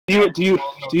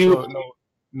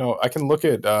No, I can look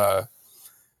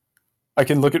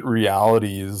at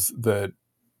realities that,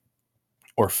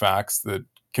 or facts that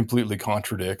completely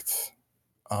contradict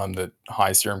that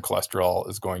high serum cholesterol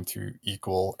is going to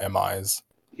equal MIs.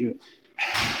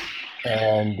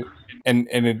 And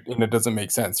it doesn't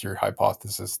make sense. Your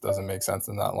hypothesis doesn't make sense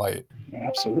in that light. It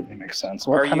absolutely makes sense.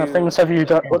 What kinds of things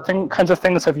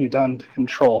have you done to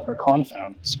control for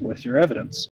confounds with your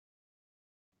evidence?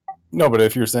 No, but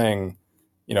if you're saying,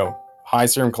 high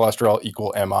serum cholesterol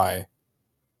equal MI,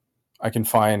 I can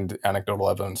find anecdotal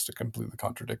evidence to completely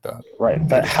contradict that. Right,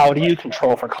 but how do you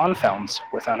control for confounds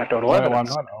with anecdotal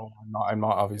evidence? I'm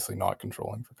not obviously not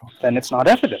controlling for confounds. Then it's not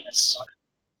evidence.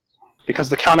 Because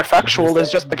the counterfactual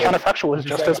is just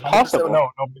as possible. No,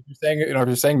 if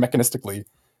you're saying mechanistically,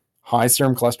 high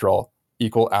serum cholesterol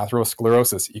equal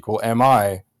atherosclerosis equal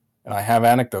MI, and I have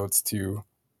anecdotes to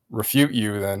refute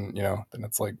you, then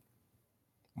it's like,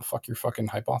 well, fuck your fucking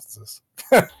hypothesis.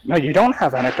 No, you don't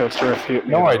have anecdotes to refute.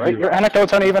 No, I do. Your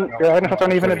anecdotes aren't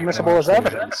even admissible as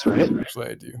evidence, right? Actually,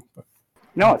 I do. But.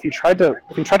 No, if you tried to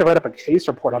write up a case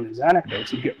report on these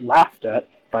anecdotes, you'd get laughed at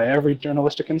by every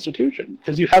journalistic institution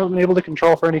because you haven't been able to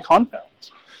control for any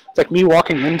confounds. It's like me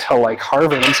walking into like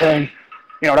Harvard and saying,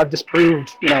 I've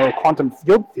disproved quantum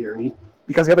field theory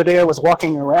because the other day I was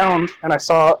walking around and I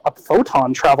saw a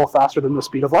photon travel faster than the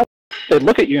speed of light. They'd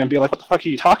look at you and be like, "What the fuck are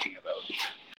you talking about?"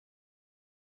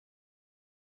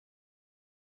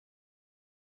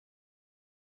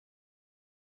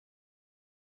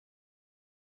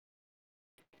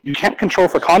 You can't control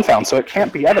for confounds, so it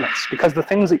can't be evidence because the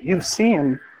things that you've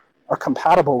seen are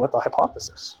compatible with the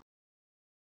hypothesis.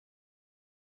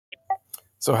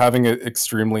 So having an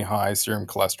extremely high serum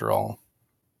cholesterol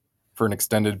for an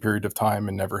extended period of time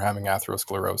and never having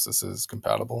atherosclerosis is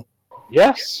compatible?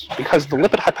 Yes, because the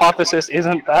lipid hypothesis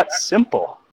isn't that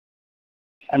simple.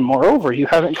 And moreover, you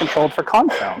haven't controlled for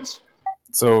confounds.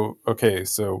 So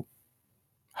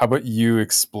how about you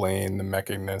explain the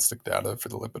mechanistic data for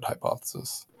the lipid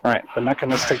hypothesis? All right, the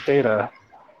mechanistic data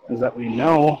is that we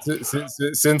know...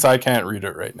 Since I can't read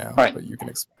it right now, right. But you can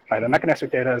explain. Right, the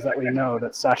mechanistic data is that we know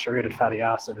that saturated fatty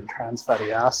acid and trans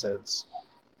fatty acids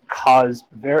cause,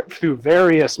 through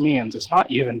various means, it's not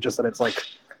even just that it's like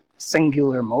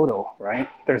singular modal, right?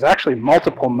 There's actually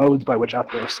multiple modes by which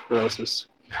atherosclerosis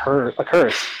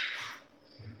occurs.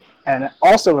 And it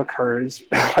also occurs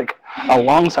like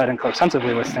alongside and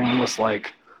coextensively with things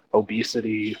like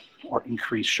obesity or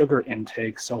increased sugar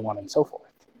intake, so on and so forth.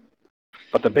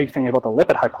 But the big thing about the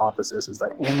lipid hypothesis is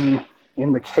that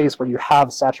in the case where you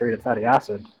have saturated fatty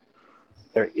acid,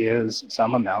 there is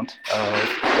some amount of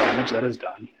damage that is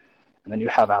done, and then you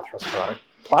have atherosclerotic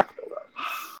plaque buildup.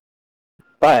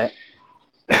 But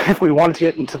if we wanted to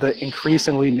get into the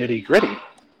increasingly nitty-gritty,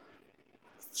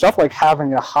 stuff like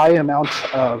having a high amount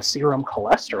of serum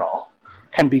cholesterol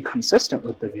can be consistent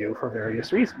with the view for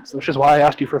various reasons, which is why I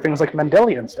asked you for things like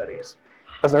Mendelian studies,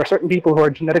 because there are certain people who are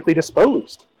genetically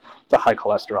disposed to high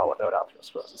cholesterol without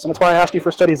atherosclerosis. And that's why I asked you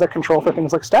for studies that control for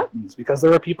things like statins, because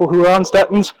there are people who are on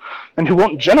statins and who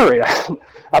won't generate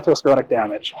atherosclerotic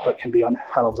damage, but can be on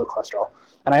high levels of cholesterol.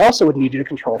 And I also would need you to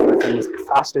control for things like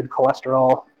fasted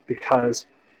cholesterol, because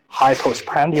high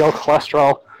postprandial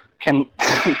cholesterol can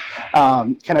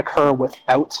occur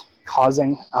without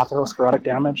causing atherosclerotic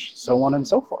damage, so on and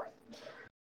so forth.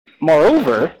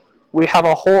 Moreover, we have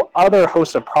a whole other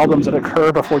host of problems that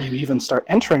occur before you even start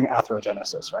entering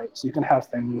atherogenesis, right? So you can have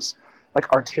things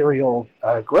like arterial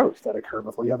growth that occur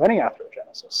before you have any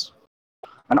atherogenesis.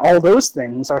 And all those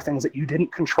things are things that you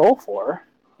didn't control for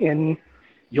in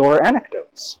your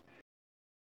anecdotes.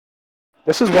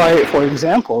 This is why, for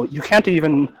example, you can't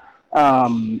even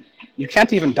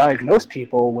diagnose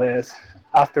people with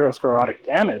atherosclerotic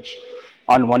damage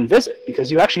on one visit, because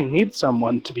you actually need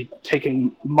someone to be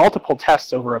taking multiple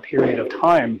tests over a period of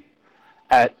time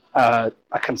at a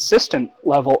consistent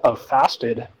level of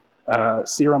fasted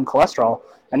serum cholesterol,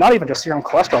 and not even just serum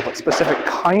cholesterol, but specific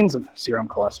kinds of serum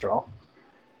cholesterol.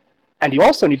 And you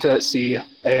also need to see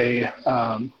other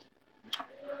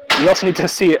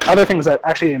things that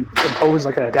actually impose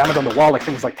like a damage on the wall, like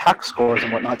things like TAC scores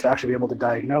and whatnot, to actually be able to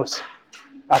diagnose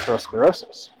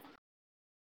atherosclerosis.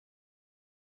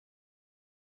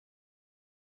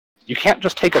 You can't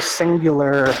just take a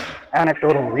singular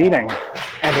anecdotal reading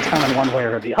and determine one way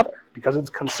or the other, because it's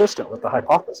consistent with the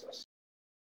hypothesis.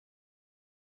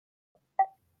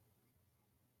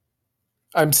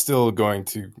 I'm still going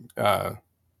to.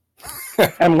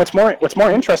 And what's more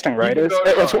interesting, right? Is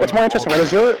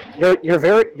your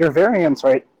variance,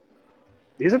 right?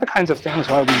 These are the kinds of things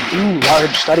why we do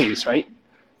large studies, right?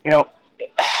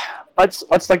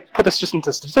 Let's like put this just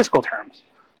into statistical terms.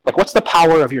 Like, what's the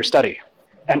power of your study?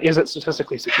 And is it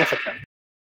statistically significant?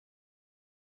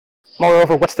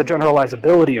 Moreover, what's the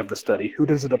generalizability of the study? Who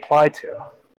does it apply to?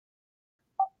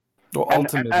 Well, And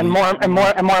ultimately,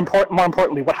 more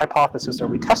importantly, what hypothesis are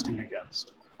we testing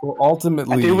against? well,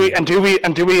 ultimately, And do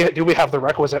we have the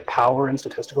requisite power and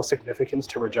statistical significance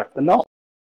to reject the null?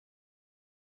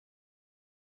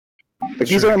 Like,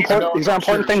 these are important. These are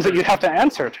important things that you have to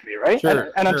answer to me, right?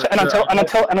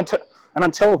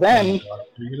 Until then,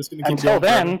 you're just gonna keep going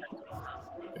forever?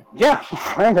 yeah,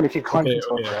 I am going to keep going.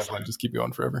 Okay, excellent. Just keep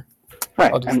going forever.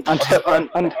 Right. I'll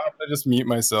just mute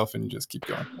myself and you just keep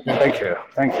going. Okay?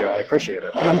 Thank you. I appreciate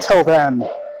it. And until then,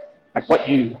 like, what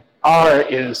you are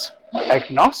is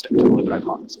agnostic to the lipid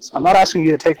hypothesis. I'm not asking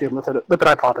you to take the lipid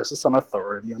hypothesis on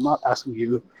authority. I'm not asking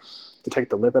you to take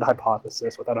the lipid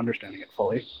hypothesis without understanding it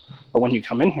fully. But when you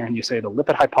come in here and you say the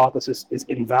lipid hypothesis is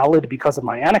invalid because of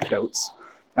my anecdotes,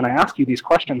 and I ask you these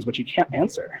questions which you can't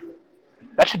answer,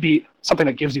 that should be something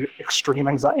that gives you extreme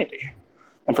anxiety.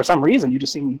 And for some reason, you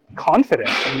just seem confident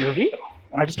in your view.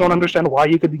 And I just don't understand why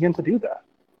you could begin to do that.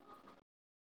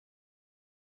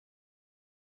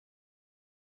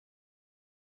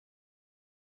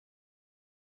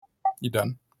 You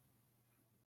done?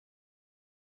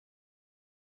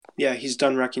 Yeah, he's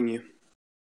done wrecking you.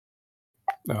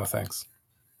 No, thanks.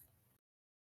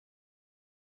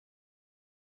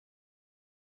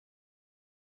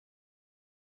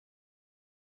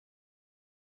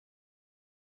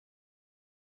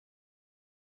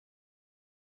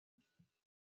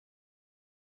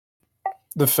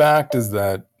 The fact is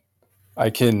that I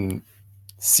can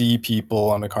see people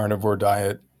on a carnivore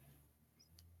diet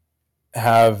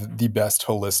have the best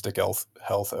holistic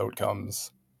health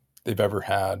outcomes they've ever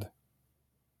had,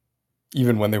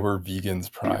 even when they were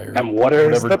vegans prior. And what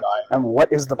is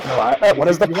the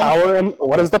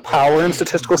power and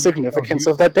statistical significance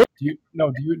of that data? Do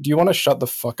you want to shut the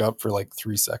fuck up for like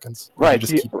 3 seconds? Right. You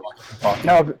just keep talking.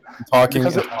 No, talking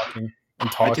because and talking.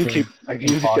 I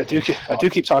do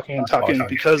keep talking and talking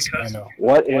because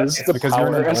what is the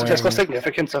power and statistical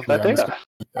significance of that data?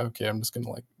 Okay, I'm just gonna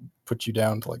like put you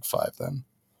down to like 5 then.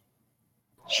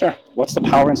 Sure. What's the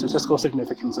power and statistical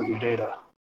significance of your data?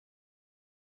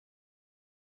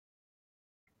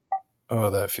 Oh,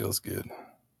 that feels good.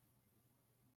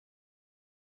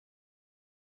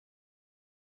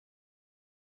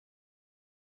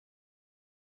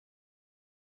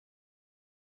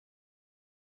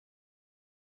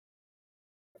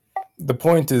 The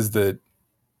point is that,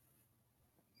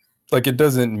 like, it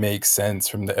doesn't make sense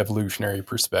from the evolutionary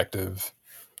perspective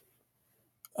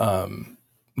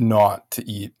not to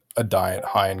eat a diet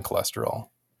high in cholesterol.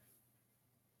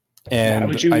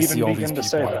 And I see all these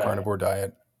people on a carnivore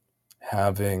diet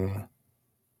having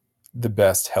the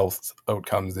best health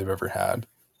outcomes they've ever had.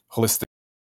 Holistic.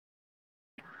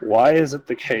 Why is it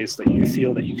the case that you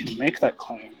feel that you can make that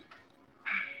claim?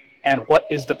 And what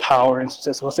is the power and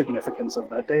statistical significance of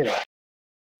that data?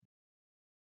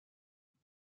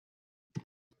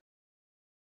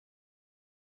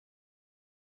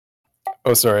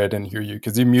 Oh, sorry, I didn't hear you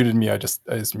because you muted me. I just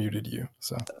muted you.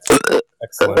 So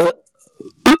excellent.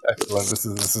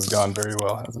 This has gone very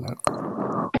well, hasn't it?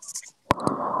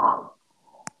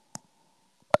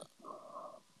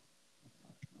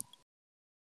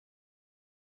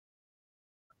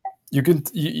 You can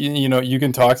you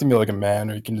can talk to me like a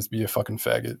man, or you can just be a fucking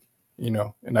faggot,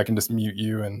 and I can just mute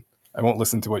you and I won't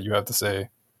listen to what you have to say.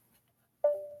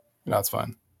 That's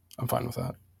fine. I'm fine with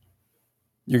that.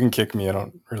 You can kick me. I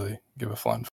don't really give a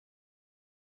flying.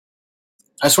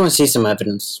 I just want to see some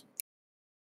evidence.